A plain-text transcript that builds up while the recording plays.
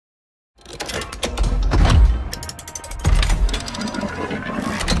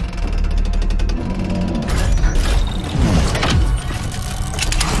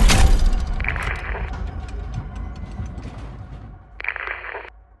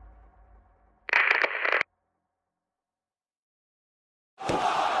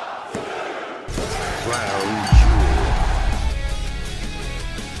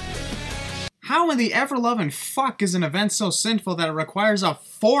How in the ever-loving fuck is an event so sinful that it requires a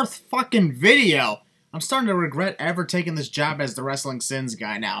 4th fucking video? I'm starting to regret ever taking this job as the Wrestling Sins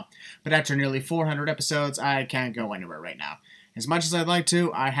guy now. But after nearly 400 episodes, I can't go anywhere right now. As much as I'd like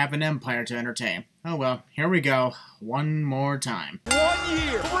to, I have an empire to entertain. Oh well, here we go. One more time. 1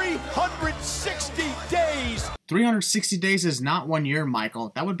 year, 360 days! 360 days is not 1 year,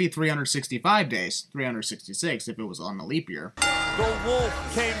 Michael. That would be 365 days. 366 if it was on the leap year. The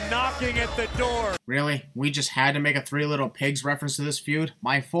wolf came knocking at the door. Really? We just had to make a Three Little Pigs reference to this feud?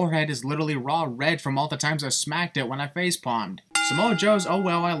 My forehead is literally raw red from all the times I smacked it when I facepalmed. Samoa Joe's, oh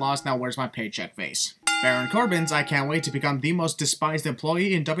well, I lost, now where's my paycheck face? Baron Corbin's, I can't wait to become the most despised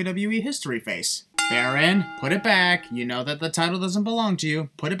employee in WWE history face. Baron, put it back. You know that the title doesn't belong to you.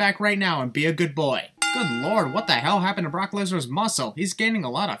 Put it back right now and be a good boy. Good lord, what the hell happened to Brock Lesnar's muscle? He's gaining a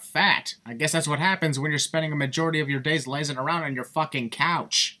lot of fat. I guess that's what happens when you're spending a majority of your days lazing around on your fucking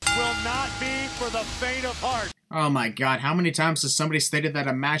couch. Will not be for the faint of heart. Oh my god, how many times has somebody stated that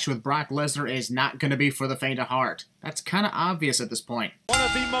a match with Brock Lesnar is not gonna be for the faint of heart? That's kinda obvious at this point. One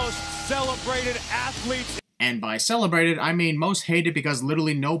of the most celebrated athletes. And by celebrated, I mean most hated because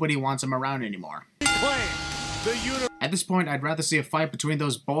literally nobody wants him around anymore. At this point, I'd rather see a fight between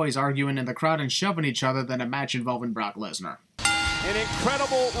those boys arguing in the crowd and shoving each other than a match involving Brock Lesnar. An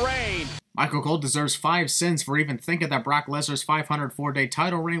incredible reign. Michael Cole deserves 5 sins for even thinking that Brock Lesnar's 504-day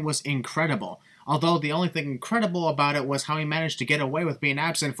title reign was incredible. Although the only thing incredible about it was how he managed to get away with being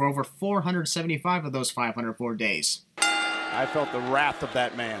absent for over 475 of those 504 days. I felt the wrath of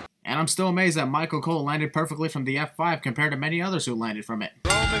that man. And I'm still amazed that Michael Cole landed perfectly from the F5 compared to many others who landed from it.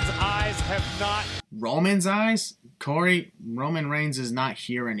 Roman's eyes have not... Roman's eyes? Corey, Roman Reigns is not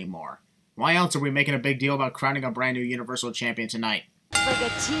here anymore. Why else are we making a big deal about crowning a brand new Universal Champion tonight? It's like a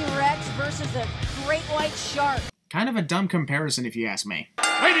T-Rex versus a great white shark. Kind of a dumb comparison if you ask me.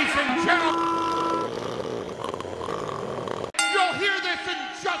 Ladies and gentlemen, you'll hear this in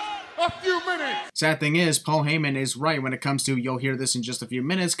just a few minutes. Sad thing is, Paul Heyman is right when it comes to you'll hear this in just a few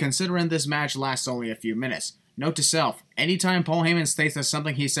minutes, considering this match lasts only a few minutes. Note to self, anytime Paul Heyman states that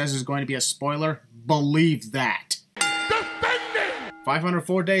something he says is going to be a spoiler, believe that.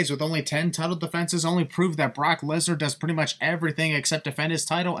 504 days with only 10 title defenses only prove that Brock Lesnar does pretty much everything except defend his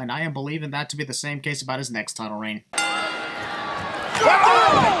title, and I am believing that to be the same case about his next title reign.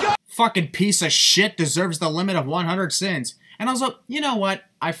 Oh! Fucking piece of shit deserves the limit of 100 sins. And also, you know what?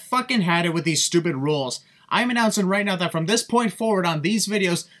 I fucking had it with these stupid rules. I'm announcing right now that from this point forward on these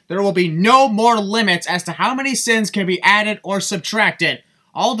videos, there will be no more limits as to how many sins can be added or subtracted.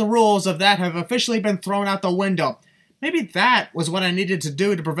 All the rules of that have officially been thrown out the window. Maybe that was what I needed to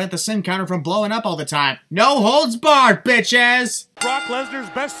do to prevent the sin counter from blowing up all the time. No holds barred, bitches! Brock Lesnar's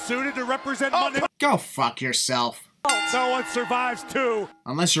best suited to represent Monday. Go fuck yourself. No one survives 2.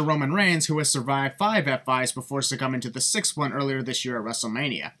 Unless you're Roman Reigns, who has survived 5 F5s before succumbing to the 6th one earlier this year at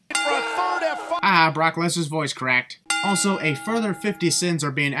WrestleMania. For a third F5. Ah, Brock Lesnar's voice cracked. Also, a further 50 sins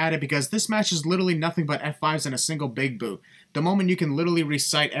are being added because this match is literally nothing but F5s and a single big boot. The moment you can literally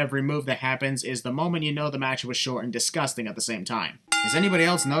recite every move that happens is the moment you know the match was short and disgusting at the same time. Has anybody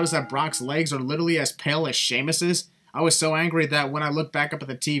else noticed that Brock's legs are literally as pale as Sheamus's? I was so angry that when I looked back up at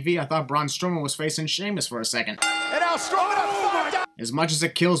the TV, I thought Braun Strowman was facing Sheamus for a second. And now Strowman As much as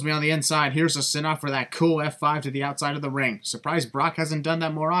it kills me on the inside, here's a send-off for that cool F5 to the outside of the ring. Surprised Brock hasn't done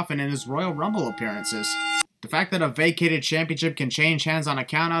that more often in his Royal Rumble appearances. The fact that a vacated championship can change hands on a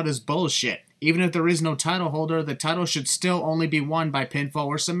countout is bullshit. Even if there is no title holder, the title should still only be won by pinfall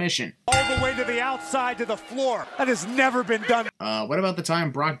or submission. all the way to the outside to the floor. That has never been done. What about the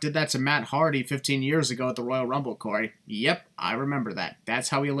time Brock did that to Matt Hardy 15 years ago at the Royal Rumble, Corey? Yep, I remember that. That's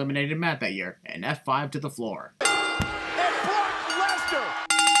how he eliminated Matt that year. An F5 to the floor. And Brock Lesnar!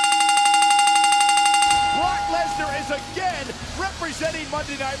 Brock Lesnar is again representing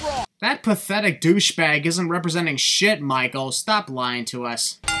Monday Night Raw. That pathetic douchebag isn't representing shit, Michael. Stop lying to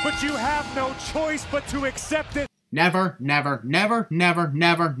us. But you have no choice but to accept it. Never, never, never, never,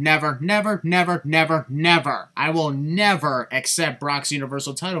 never, never, never, never, never, never. I will never accept Brock's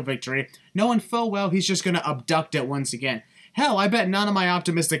Universal title victory, knowing full well he's just gonna abduct it once again. Hell, I bet none of my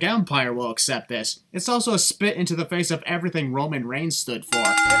optimistic empire will accept this. It's also a spit into the face of everything Roman Reigns stood for. And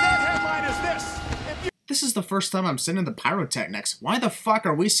that headline is this. This is the first time I'm sending the pyrotechnics. Why the fuck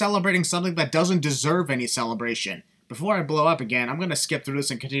are we celebrating something that doesn't deserve any celebration? Before I blow up again, I'm gonna skip through this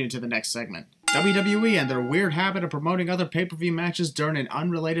and continue to the next segment. WWE and their weird habit of promoting other pay-per-view matches during an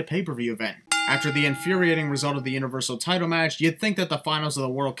unrelated pay-per-view event. After the infuriating result of the Universal title match, you'd think that the finals of the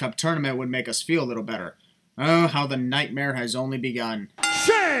World Cup tournament would make us feel a little better. Oh, how the nightmare has only begun.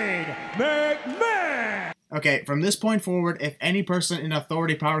 Shane McMahon! Okay, from this point forward, if any person in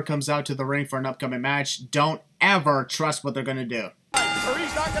authority power comes out to the ring for an upcoming match, don't ever trust what they're gonna do. Or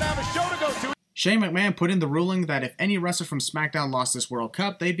he's not gonna have a show to go to. Shane McMahon put in the ruling that if any wrestler from SmackDown lost this World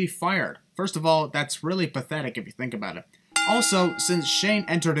Cup, they'd be fired. First of all, that's really pathetic if you think about it. Also, since Shane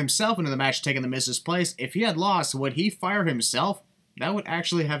entered himself into the match taking the Miz's place, if he had lost, would he fire himself? That would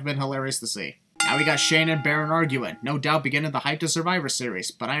actually have been hilarious to see. Now we got Shane and Baron arguing, no doubt beginning the hype to Survivor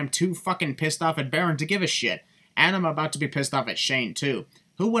Series, but I am too fucking pissed off at Baron to give a shit. And I'm about to be pissed off at Shane too.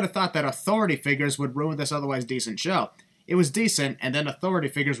 Who would have thought that authority figures would ruin this otherwise decent show? It was decent, and then authority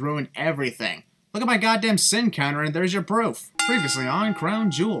figures ruined everything. Look at my goddamn sin counter and there's your proof. Previously on Crown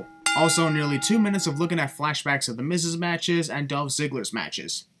Jewel. Also nearly 2 minutes of looking at flashbacks of the Miz's matches and Dolph Ziggler's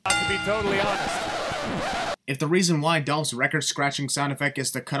matches. To be totally honest. If the reason why Dolph's record-scratching sound effect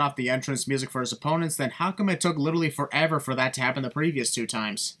is to cut off the entrance music for his opponents, then how come it took literally forever for that to happen the previous 2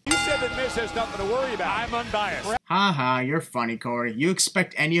 times? You said that Miz has nothing to worry about. I'm unbiased. Haha, you're funny, Corey. You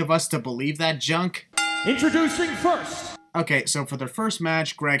expect any of us to believe that junk? Introducing first. Okay, so for their first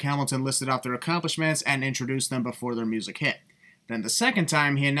match, Greg Hamilton listed off their accomplishments and introduced them before their music hit. Then the second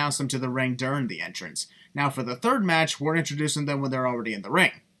time, he announced them to the ring during the entrance. Now for the third match, we're introducing them when they're already in the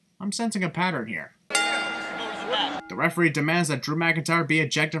ring. I'm sensing a pattern here. The referee demands that Drew McIntyre be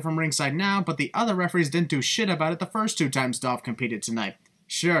ejected from ringside now, but the other referees didn't do shit about it the first 2 times Dolph competed tonight.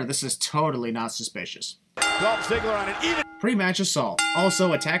 Sure, this is totally not suspicious. Dolph Ziggler on an even. Pre-match assault,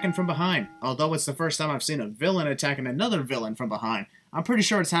 also attacking from behind. Although it's the first time I've seen a villain attacking another villain from behind. I'm pretty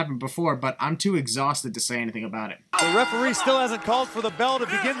sure it's happened before, but I'm too exhausted to say anything about it. The referee still hasn't called for the bell to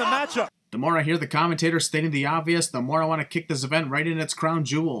begin the matchup. The more I hear the commentators stating the obvious, the more I want to kick this event right in its crown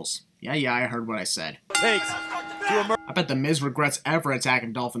jewels. Yeah, I heard what I said. Takes to I bet the Miz regrets ever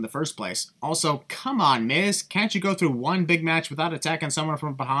attacking Dolph in the first place. Also, come on, Miz. Can't you go through one big match without attacking someone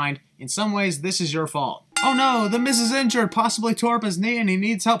from behind? In some ways, this is your fault. Oh no, the Miz is injured, possibly tore up his knee and he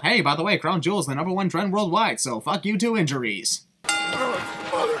needs help. Hey, by the way, Crown Jewel is the #1 trend worldwide, so fuck you to injuries.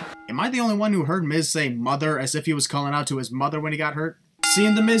 Am I the only one who heard Miz say mother as if he was calling out to his mother when he got hurt?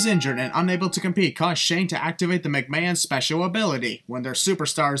 Seeing the Miz injured and unable to compete caused Shane to activate the McMahon special ability. When their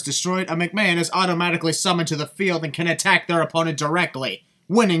superstar is destroyed, a McMahon is automatically summoned to the field and can attack their opponent directly,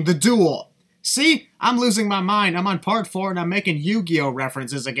 winning the duel. See? I'm losing my mind. I'm on part 4 and I'm making Yu-Gi-Oh!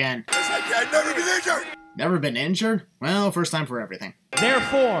 References again. I've never been injured. Never been injured? Well, first time for everything.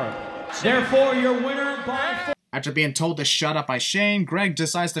 Therefore, your winner by... After being told to shut up by Shane, Greg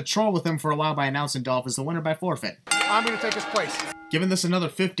decides to troll with him for a while by announcing Dolph as the winner by forfeit. I'm going to take his place. Giving this another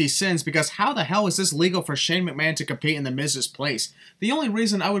 50 cents because how the hell is this legal for Shane McMahon to compete in The Miz's place? The only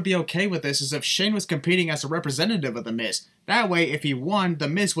reason I would be okay with this is if Shane was competing as a representative of The Miz. That way, if he won, The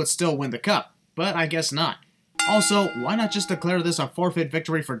Miz would still win the cup. But I guess not. Also, why not just declare this a forfeit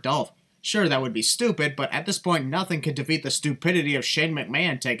victory for Dolph? Sure, that would be stupid, but at this point, nothing could defeat the stupidity of Shane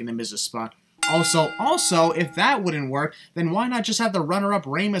McMahon taking The Miz's spot. Also, if that wouldn't work, then why not just have the runner-up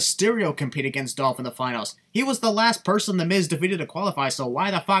Rey Mysterio compete against Dolph in the finals? He was the last person The Miz defeated to qualify, so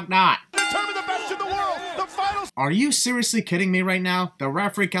why the fuck not? Determine the best in the world. The finals. Are you seriously kidding me right now? The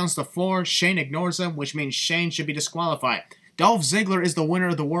referee counts to 4, Shane ignores him, which means Shane should be disqualified. Dolph Ziggler is the winner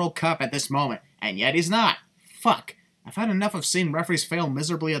of the World Cup at this moment, and yet he's not. Fuck. I've had enough of seeing referees fail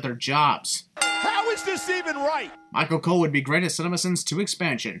miserably at their jobs. How is this even right? Michael Cole would be great at CinemaSins 2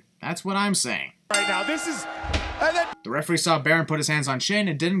 expansion. That's what I'm saying. Right now, this is... And then... The referee saw Baron put his hands on Shane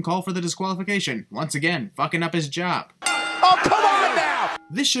and didn't call for the disqualification. Once again, fucking up his job. Oh, come on now!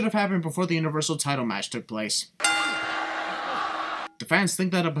 This should have happened before the Universal title match took place. The fans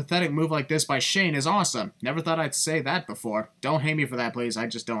think that a pathetic move like this by Shane is awesome. Never thought I'd say that before. Don't hate me for that, please. I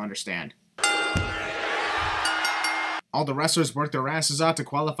just don't understand. All the wrestlers worked their asses out to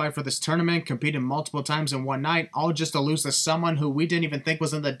qualify for this tournament, competed multiple times in one night, all just to lose to someone who we didn't even think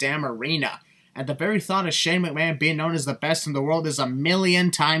was in the damn arena. And the very thought of Shane McMahon being known as the best in the world is a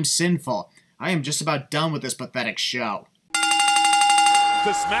million times sinful. I am just about done with this pathetic show.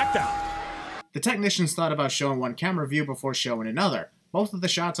 To SmackDown. The technicians thought about showing one camera view before showing another. Both of the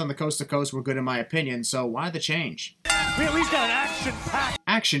shots on the coast to coast were good in my opinion, so why the change? We at least got an action pack.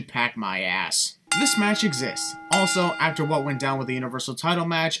 Action pack my ass. This match exists. Also, after what went down with the Universal title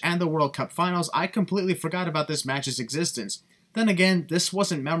match and the World Cup finals, I completely forgot about this match's existence. Then again, this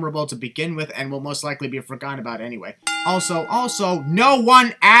wasn't memorable to begin with and will most likely be forgotten about anyway. Also, no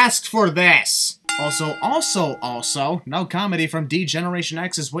one asked for this! Also, no comedy from D-Generation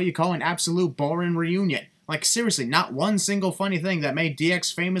X is what you call an absolute boring reunion. Like seriously, not one single funny thing that made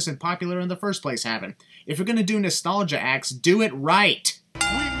DX famous and popular in the first place happened. If you're gonna do nostalgia acts, do it right!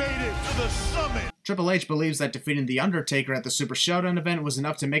 We made it to the summit! Triple H believes that defeating The Undertaker at the Super Showdown event was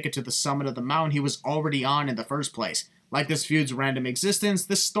enough to make it to the summit of the mountain he was already on in the first place. Like this feud's random existence,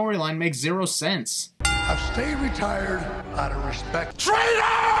 this storyline makes zero sense. I've stayed retired out of respect.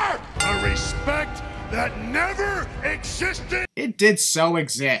 Traitor! A respect that never existed! It did so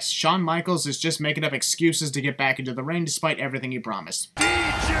exist. Shawn Michaels is just making up excuses to get back into the ring despite everything he promised.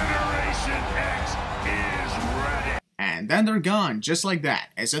 D-Generation X is ready! And then they're gone, just like that,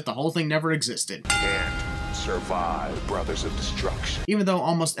 as if the whole thing never existed. Can't survive Brothers of Destruction. Even though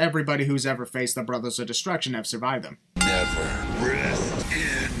almost everybody who's ever faced the Brothers of Destruction have survived them. Never rest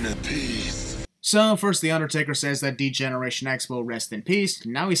in peace. So, first The Undertaker says that D-Generation X will rest in peace.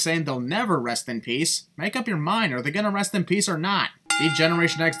 Now he's saying they'll never rest in peace. Make up your mind, are they gonna rest in peace or not?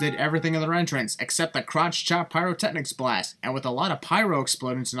 D-Generation X did everything in their entrance, except the crotch chop pyrotechnics blast. And with a lot of pyro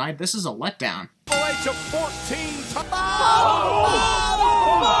exploding tonight, this is a letdown. H of 14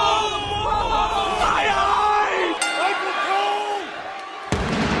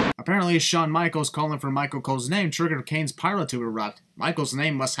 Apparently, Shawn Michaels calling for Michael Cole's name triggered Kane's pyro to erupt. Michael's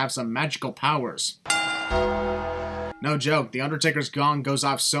name must have some magical powers. No joke, The Undertaker's gong goes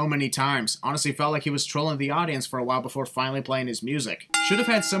off so many times. Honestly felt like he was trolling the audience for a while before finally playing his music. Should have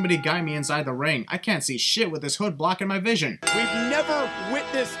had somebody guide me inside the ring. I can't see shit with this hood blocking my vision. We've never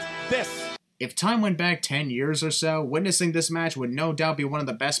witnessed this. If time went back 10 years or so, witnessing this match would no doubt be one of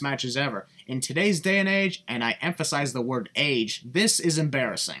the best matches ever. In today's day and age, and I emphasize the word age, this is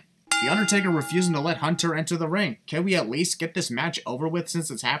embarrassing. The Undertaker refusing to let Hunter enter the ring. Can we at least get this match over with since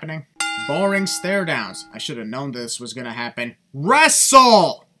it's happening? Boring stare downs. I should have known this was gonna happen.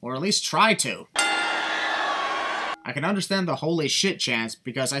 Wrestle! Or at least try to. I can understand the holy shit chants,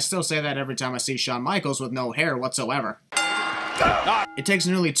 because I still say that every time I see Shawn Michaels with no hair whatsoever. It takes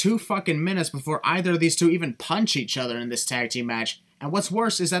nearly 2 fucking minutes before either of these two even punch each other in this tag team match. And what's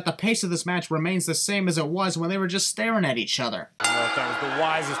worse is that the pace of this match remains the same as it was when they were just staring at each other. I don't know if that was the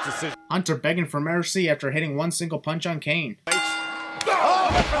wisest decision. Hunter begging for mercy after hitting one single punch on Kane.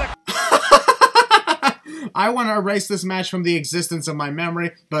 I want to erase this match from the existence of my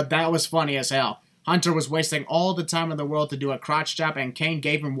memory, but that was funny as hell. Hunter was wasting all the time in the world to do a crotch chop, and Kane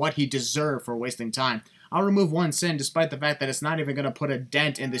gave him what he deserved for wasting time. I'll remove one sin despite the fact that it's not even going to put a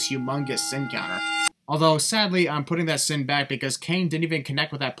dent in this humongous sin counter. Although, sadly, I'm putting that sin back because Kane didn't even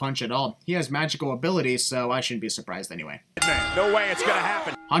connect with that punch at all. He has magical abilities, so I shouldn't be surprised anyway. No way it's gonna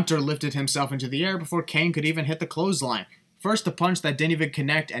happen. Hunter lifted himself into the air before Kane could even hit the clothesline. First a punch that didn't even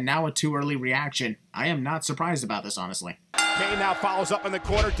connect, and now a too early reaction. I am not surprised about this, honestly. Kane now follows up in the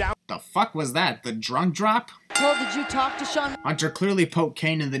corner down. The fuck was that? The drunk drop? Cole, did you talk to Shawn? Hunter clearly poked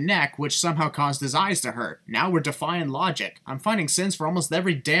Kane in the neck, which somehow caused his eyes to hurt. Now we're defying logic. I'm finding sins for almost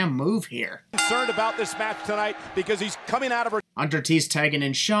every damn move here. Concerned about this match tonight because he's coming out of her. Hunter teased tagging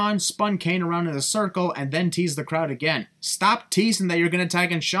in Shawn, spun Kane around in a circle, and then teased the crowd again. Stop teasing that you're gonna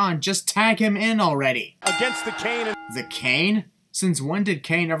tag in Shawn, just tag him in already. Against the Kane and The Kane? Since when did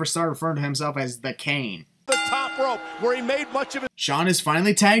Kane ever start referring to himself as the Kane? the top rope where he made much of it. Shawn is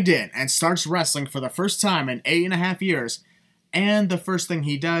finally tagged in and starts wrestling for the first time in 8.5 years. And the first thing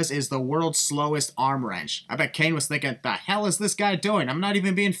he does is the world's slowest arm wrench. I bet Kane was thinking, the hell is this guy doing? I'm not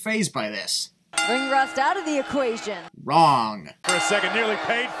even being fazed by this. Ring rust out of the equation. Wrong. For a second, nearly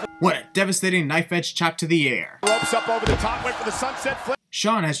paid for. What a devastating knife edge chop to the air. Ropes up over the top, went for the sunset flip.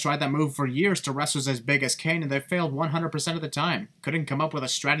 Shawn has tried that move for years to wrestlers as big as Kane, and they've failed 100% of the time. Couldn't come up with a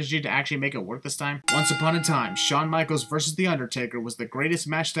strategy to actually make it work this time? Once upon a time, Shawn Michaels vs. The Undertaker was the greatest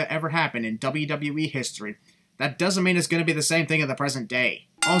match that ever happened in WWE history. That doesn't mean it's going to be the same thing in the present day.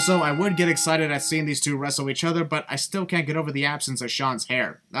 Also, I would get excited at seeing these two wrestle each other, but I still can't get over the absence of Shawn's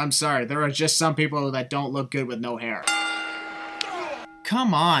hair. I'm sorry, there are just some people that don't look good with no hair.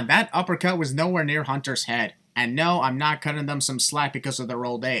 Come on, that uppercut was nowhere near Hunter's head. And no, I'm not cutting them some slack because of their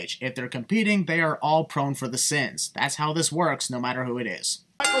old age. If they're competing, they are all prone for the sins. That's how this works, no matter who it is.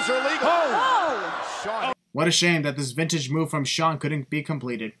 Michaels are illegal. Oh! Shawn. What a shame that this vintage move from Shawn couldn't be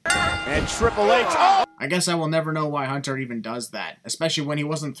completed. And Triple H. Oh! I guess I will never know why Hunter even does that, especially when he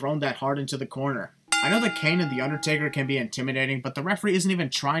wasn't thrown that hard into the corner. I know that Kane and The Undertaker can be intimidating, but the referee isn't even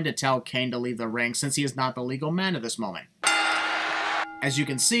trying to tell Kane to leave the ring since he is not the legal man at this moment. As you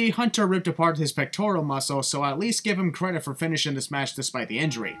can see, Hunter ripped apart his pectoral muscle, so I'll at least give him credit for finishing this match despite the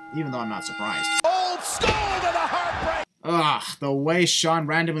injury, even though I'm not surprised. Old school to the heartbreak. Ugh, the way Shawn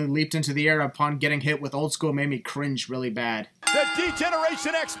randomly leaped into the air upon getting hit with Old School made me cringe really bad. The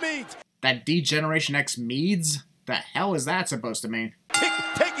D-Generation X means. That D-Generation X meads? The hell is that supposed to mean?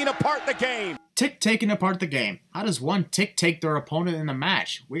 Taking apart the game. Tick taking apart the game. How does one Tick take their opponent in a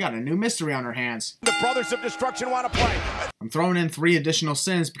match? We got a new mystery on our hands. The Brothers of Destruction want to play. I'm throwing in 3 additional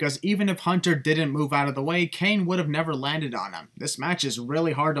sins because even if Hunter didn't move out of the way, Kane would have never landed on him. This match is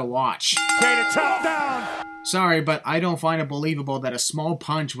really hard to watch. Kane top down. Sorry, but I don't find it believable that a small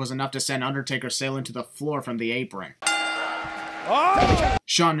punch was enough to send Undertaker sailing to the floor from the apron. Oh!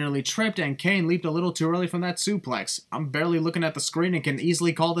 Shawn nearly tripped and Kane leaped a little too early from that suplex. I'm barely looking at the screen and can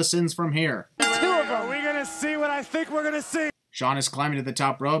easily call the sins from here. 2 of them. Are we gonna see what I think we're gonna see? Shawn is climbing to the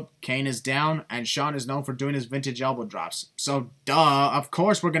top rope, Kane is down, and Shawn is known for doing his vintage elbow drops. So, duh, of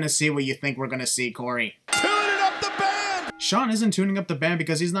course we're gonna see what you think we're gonna see, Corey. Tuning up the band! Shawn isn't tuning up the band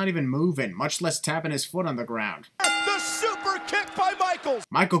because he's not even moving, much less tapping his foot on the ground. The super kick by Michaels!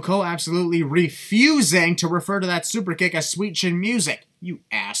 Michael Cole absolutely refusing to refer to that super kick as sweet chin music. You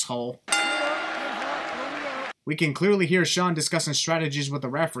asshole. We can clearly hear Shawn discussing strategies with the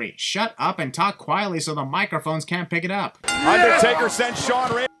referee. Shut up and talk quietly so the microphones can't pick it up. Undertaker sends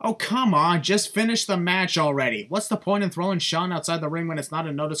Shawn Ray. Oh, come on, just finish the match already. What's the point in throwing Shawn outside the ring when it's not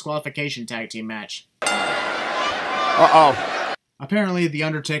a no disqualification tag team match? Uh-oh. Apparently, The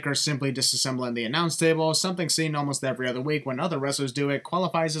Undertaker simply disassembling the announce table, something seen almost every other week when other wrestlers do it,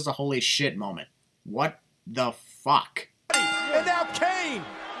 qualifies as a holy shit moment. What the fuck? And now Kane!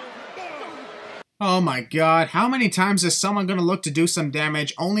 Oh my god, how many times is someone gonna look to do some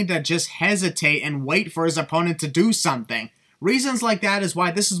damage only to just hesitate and wait for his opponent to do something? Reasons like that is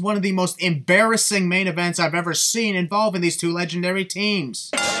why this is one of the most embarrassing main events I've ever seen involving these 2 legendary teams.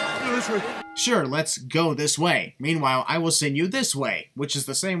 Sure, let's go this way. Meanwhile, I will send you this way, which is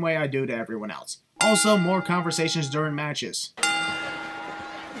the same way I do to everyone else. Also, more conversations during matches.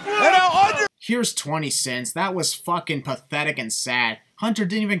 Here's 20 cents. That was fucking pathetic and sad. Hunter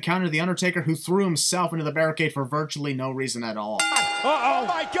didn't even counter The Undertaker, who threw himself into the barricade for virtually no reason at all. Uh-oh! Oh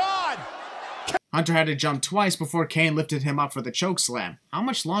my god! Hunter had to jump twice before Kane lifted him up for the chokeslam. How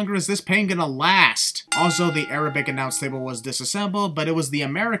much longer is this pain gonna last? Also, the Arabic announce table was disassembled, but it was the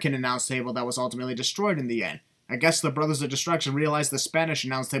American announce table that was ultimately destroyed in the end. I guess the Brothers of Destruction realized the Spanish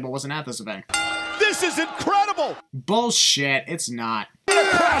announce table wasn't at this event. This is incredible! Bullshit, it's not.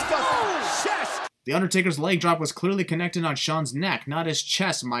 Across the chest! The Undertaker's leg drop was clearly connected on Shawn's neck, not his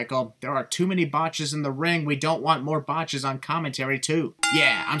chest, Michael. There are too many botches in the ring. We don't want more botches on commentary, too.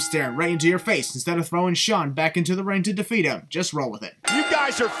 Yeah, I'm staring right into your face instead of throwing Shawn back into the ring to defeat him. Just roll with it. You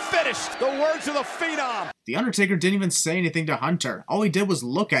guys are finished! The words of the Phenom! The Undertaker didn't even say anything to Hunter. All he did was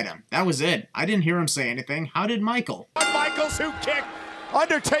look at him. That was it. I didn't hear him say anything. How did Michael? Michaels who kicked!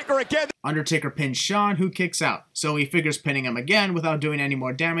 Undertaker again! Undertaker pins Shawn, who kicks out. So he figures pinning him again without doing any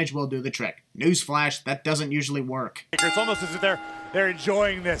more damage will do the trick. Newsflash, that doesn't usually work. It's almost as if they're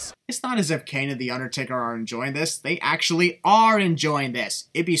enjoying this. It's not as if Kane and The Undertaker are enjoying this. They actually are enjoying this.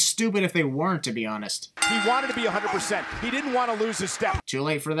 It'd be stupid if they weren't, to be honest. He wanted to be 100%. He didn't want to lose his step. Too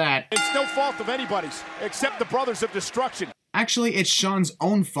late for that. It's no fault of anybody's, except the Brothers of Destruction. Actually, it's Shawn's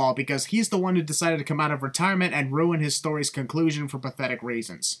own fault because he's the one who decided to come out of retirement and ruin his story's conclusion for pathetic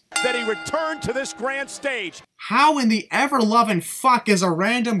reasons. That he returned to this grand stage. How in the ever-loving fuck is a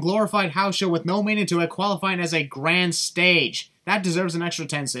random glorified house show with no meaning to it qualifying as a grand stage? That deserves an extra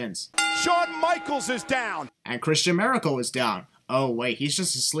 10 cents. Shawn Michaels is down. And Christian Maracle is down. Oh wait, he's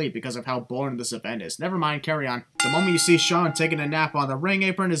just asleep because of how boring this event is. Never mind, carry on. The moment you see Shawn taking a nap on the ring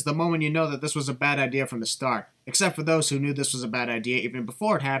apron is the moment you know that this was a bad idea from the start. Except for those who knew this was a bad idea even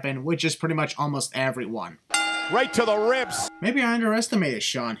before it happened, which is pretty much almost everyone. Right to the ribs. Maybe I underestimated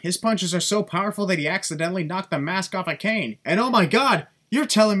Shawn. His punches are so powerful that he accidentally knocked the mask off of Kane. And oh my god, you're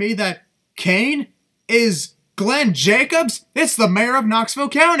telling me that Kane is Glenn Jacobs? It's the mayor of Knoxville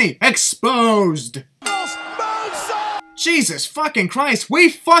County! Exposed! Jesus fucking Christ, we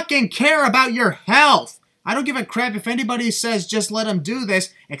fucking care about your health! I don't give a crap if anybody says just let him do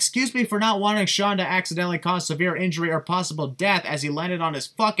this. Excuse me for not wanting Shawn to accidentally cause severe injury or possible death as he landed on his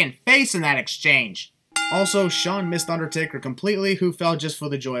fucking face in that exchange. Also, Shawn missed Undertaker completely, who fell just for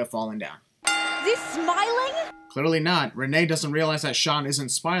the joy of falling down. Is he smiling? Clearly not. Renee doesn't realize that Shawn isn't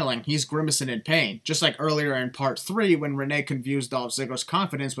smiling, he's grimacing in pain. Just like earlier in part 3 when Renee confused Dolph Ziggler's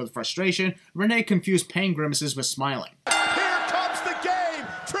confidence with frustration, Renee confused pain grimaces with smiling. Here comes the game!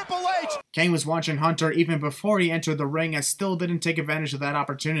 Triple H! Kane was watching Hunter even before he entered the ring and still didn't take advantage of that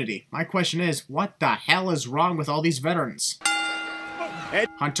opportunity. My question is, what the hell is wrong with all these veterans?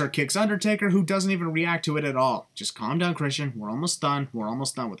 Hunter kicks Undertaker, who doesn't even react to it at all. Just calm down, Christian. We're almost done. We're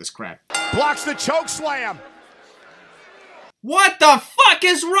almost done with this crap. Blocks the choke slam! What the fuck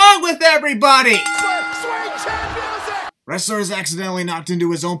is wrong with everybody? Sweet chin music! Wrestler is accidentally knocked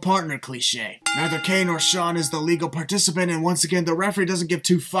into his own partner cliche. Neither Kane nor Shawn is the legal participant, and once again, the referee doesn't give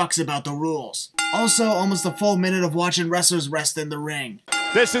two fucks about the rules. Also, almost a full minute of watching wrestlers rest in the ring.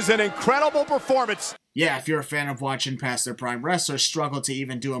 This is an incredible performance. Yeah, if you're a fan of watching past their prime wrestlers struggle to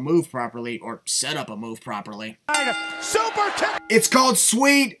even do a move properly or set up a move properly. Super kick. It's called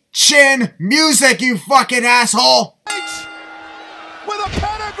Sweet Chin Music, you fucking asshole! With a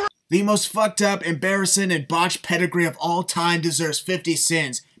pedigree. The most fucked up, embarrassing, and botched pedigree of all time deserves 50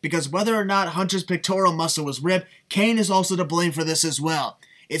 sins, because whether or not Hunter's pectoral muscle was ripped, Kane is also to blame for this as well.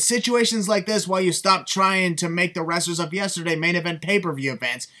 It's situations like this why you stop trying to make the wrestlers of yesterday main event pay-per-view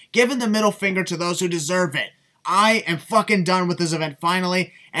events, giving the middle finger to those who deserve it. I am fucking done with this event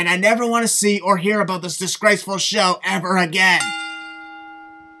finally, and I never want to see or hear about this disgraceful show ever again.